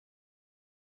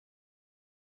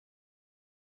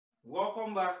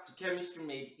Welcome back to Chemistry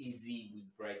Made Easy with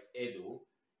Bright Edo.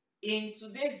 In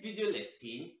today's video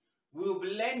lesson, we'll be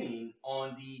learning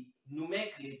on the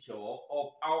nomenclature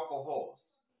of alcohols,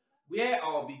 where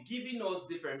I'll be giving us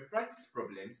different practice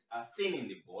problems as seen in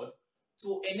the board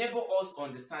to enable us to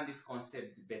understand this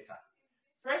concept better.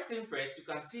 First thing first, you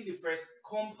can see the first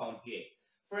compound here.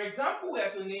 For example, we are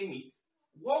to name it.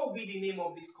 What will be the name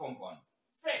of this compound?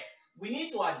 First, we need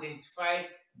to identify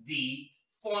the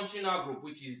functional group,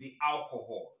 which is the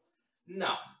alcohol.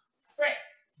 Now, first,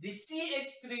 the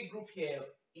CH3 group here,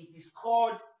 it is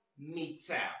called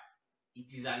methyl.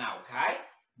 It is an alkyl,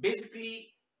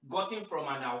 basically gotten from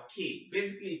an alkane.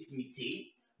 Basically, it's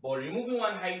methane, but removing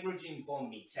one hydrogen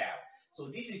from methyl. So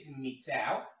this is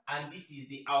methyl, and this is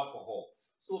the alcohol.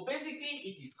 So basically,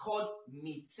 it is called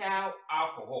methyl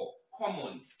alcohol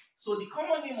commonly. So the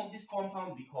common name of this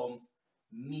compound becomes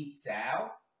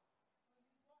methyl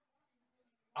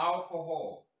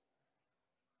alcohol,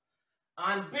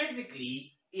 and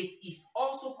basically it is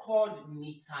also called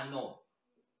methanol.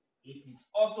 It is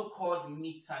also called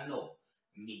methanol.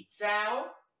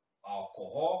 Methyl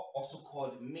alcohol, also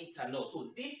called methanol.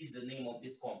 So this is the name of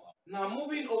this compound. Now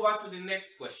moving over to the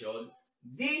next question.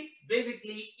 This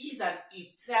basically is an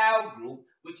ethyl group,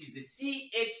 which is the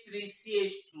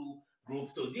CH3CH2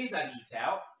 group. So this is an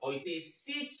ethyl, or you say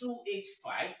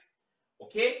C2H5,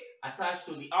 okay, attached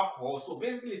to the alcohol. So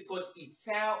basically it's called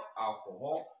ethyl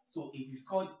alcohol. So it is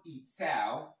called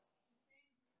ethyl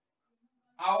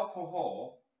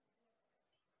alcohol,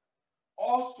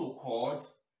 also called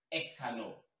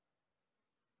ethanol.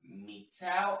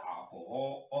 Methyl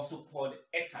alcohol, also called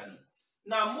ethanol.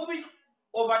 Now moving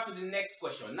over to the next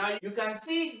question. Now you can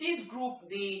see this group,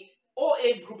 the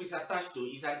OH group is attached to,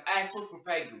 is an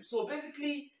isopropyl group. So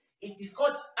basically it is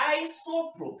called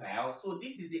isopropyl. So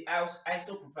this is the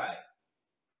isopropyl.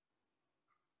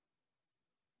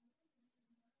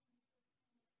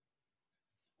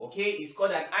 Okay, it's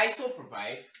called an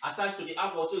isopropyl attached to the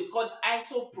alcohol. So it's called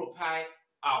isopropyl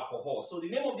alcohol. So the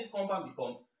name of this compound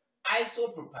becomes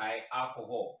isopropyl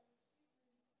alcohol.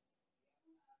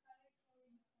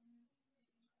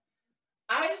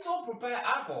 Isopropyl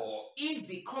alcohol is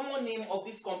the common name of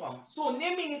this compound. So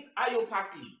naming it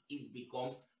IUPAC, it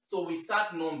becomes, so we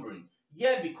start numbering.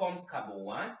 Here becomes carbon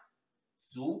 1,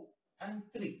 2, and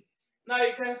 3. Now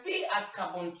you can see at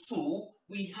carbon 2,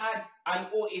 we had an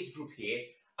OH group here.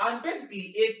 And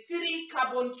basically a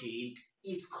 3-carbon chain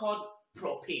is called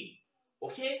propane.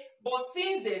 Okay? But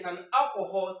since there's an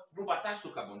alcohol group attached to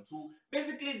carbon 2,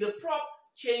 basically the prop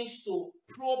changed to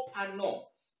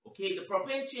propanol. Okay? The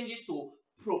propane changes to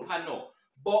propanol.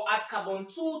 But at carbon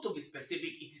 2, to be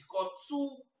specific, it is called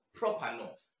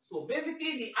 2-propanol. So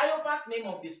basically the IUPAC name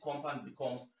of this compound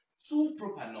becomes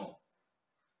 2-propanol.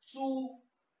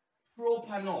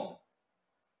 2-propanol.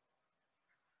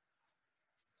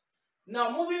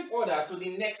 Now moving further to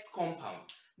the next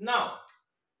compound. Now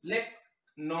let's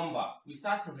number. We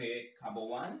start from here: carbon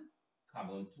 1,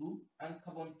 carbon 2, and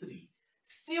carbon 3.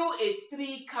 Still a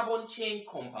 3-carbon chain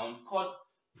compound called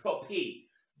propane.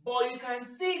 But you can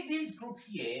see this group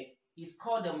here is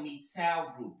called the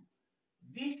methyl group.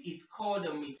 This is called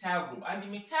the methyl group, and the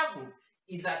methyl group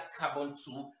is at carbon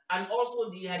 2, and also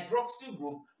the hydroxyl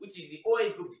group, which is the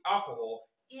OH group, the alcohol,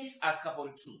 is at carbon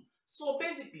 2. So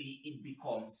basically it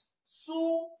becomes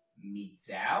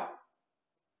 2-methyl,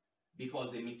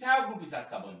 because the methyl group is at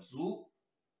carbon 2,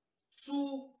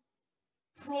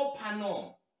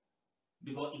 2-propanol,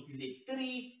 because it is a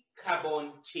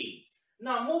 3-carbon chain.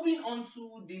 Now moving on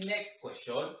to the next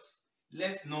question,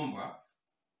 let's number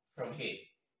from here: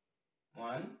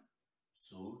 1,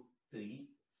 2, 3,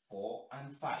 4,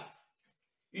 and 5.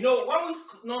 You know, when we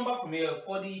number from here,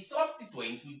 for the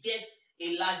substituent, we get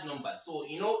a large number. So,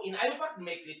 you know, in IUPAC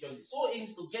nomenclature, the sole aim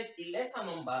is to get a lesser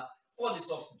number for the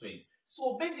substituent.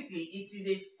 So basically, it is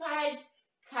a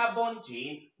 5-carbon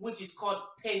chain, which is called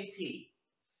pentane.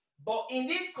 But in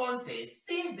this context,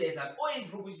 since there's an OH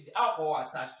group, which is alcohol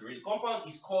attached to it, the compound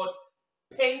is called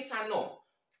pentanol.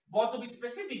 But to be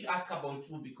specific, at carbon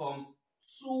 2 becomes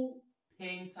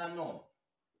 2-pentanol.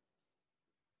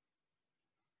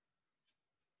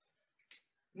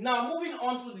 Now moving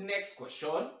on to the next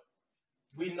question,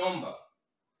 we number.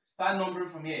 Start numbering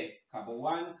from here: carbon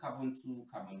 1, carbon 2,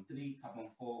 carbon 3, carbon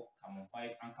 4, carbon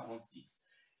 5, and carbon 6.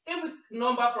 If we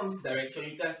number from this direction,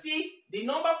 you can see the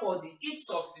number for each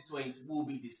substituent will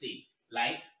be the same,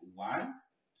 like 1,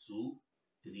 2,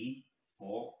 3,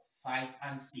 4, 5,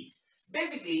 and 6.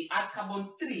 Basically, at carbon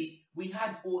 3, we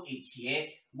had OH here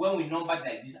when we numbered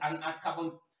like this, and at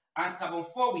carbon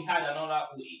 4, we had another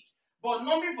OH. But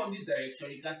numbering from this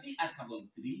direction, you can see at carbon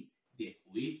 3, there's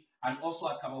OH, and also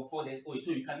at carbon 4 there's OH.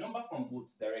 So you can number from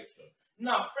both directions.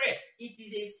 Now, first, it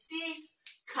is a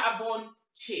 6-carbon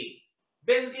chain.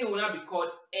 Basically, it will now be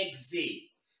called hexane.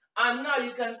 And now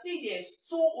you can see there's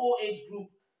 2 OH group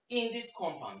in this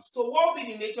compound. So what will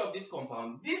be the nature of this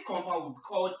compound? This compound will be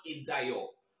called a diol.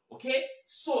 Okay,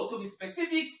 so to be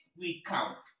specific, we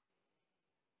count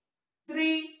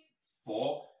 3,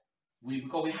 4.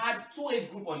 Because we had 2 OH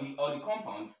group on the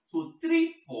compound, so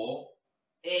 3, 4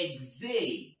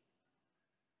 hexane.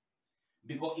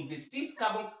 Because it's a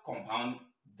 6-carbon compound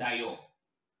diol.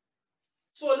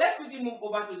 So let's quickly move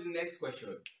over to the next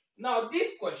question. Now,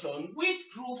 this question, which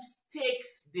groups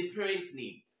takes the parent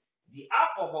name? The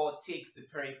alcohol takes the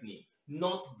parent name,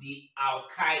 not the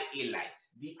alkyl halide,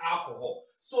 the alcohol.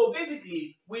 So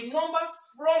basically, we number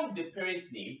from the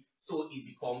parent name, so it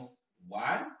becomes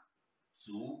 1,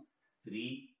 2,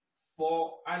 3,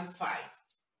 4, and 5.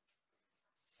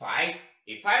 5.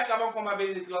 A 5-carbon compound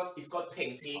basically is called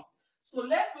pentane. So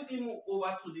let's quickly move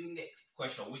over to the next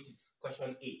question, which is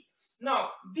question 8.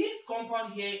 Now, this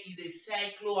compound here is a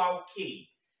cycloalkane.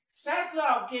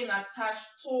 Cycloalkane attached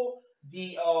to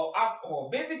the alcohol.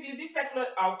 Basically, this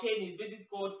cycloalkane is basically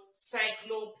called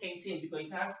cyclopentane because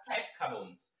it has 5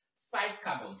 carbons. 5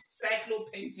 carbons.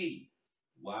 Cyclopentane.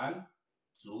 1,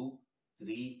 2,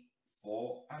 3,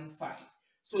 4, and 5.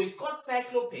 So it's called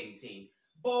cyclopentane.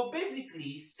 But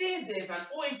basically, since there's an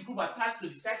OH group attached to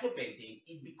the cyclopentane,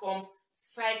 it becomes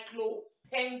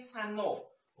cyclopentanol.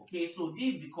 Okay, so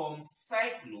this becomes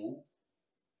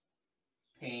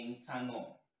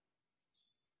cyclopentanol.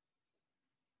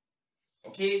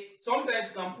 Okay, sometimes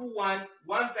you can put one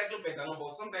cyclopentanol,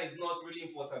 but sometimes it's not really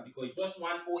important because it's just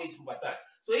one OH group attached.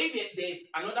 So if there's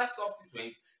another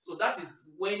substituent, so that is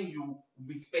when you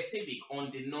be specific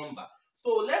on the number.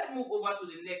 So let's move over to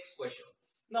the next question.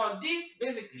 Now, this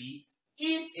basically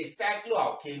is a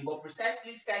cycloalkane, but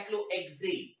precisely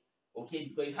cyclohexane. Okay,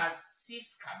 because it has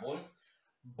 6 carbons,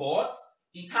 but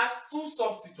it has 2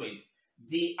 substituents,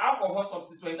 the alcohol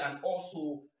substituent and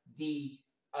also the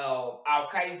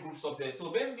alkyl group substituent.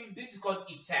 So basically, this is called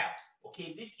ethyl.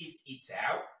 Okay, this is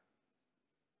ethyl.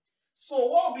 So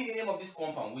what will be the name of this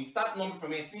compound? We start number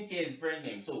from here since here is brand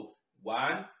name. So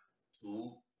 1,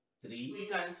 2, 3. We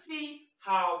can see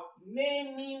how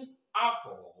naming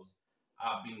alcohols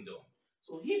are being done.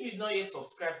 So if you've not yet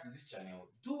subscribed to this channel,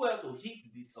 do well to hit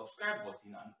the subscribe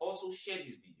button and also share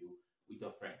this video with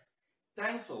your friends.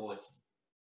 Thanks for watching.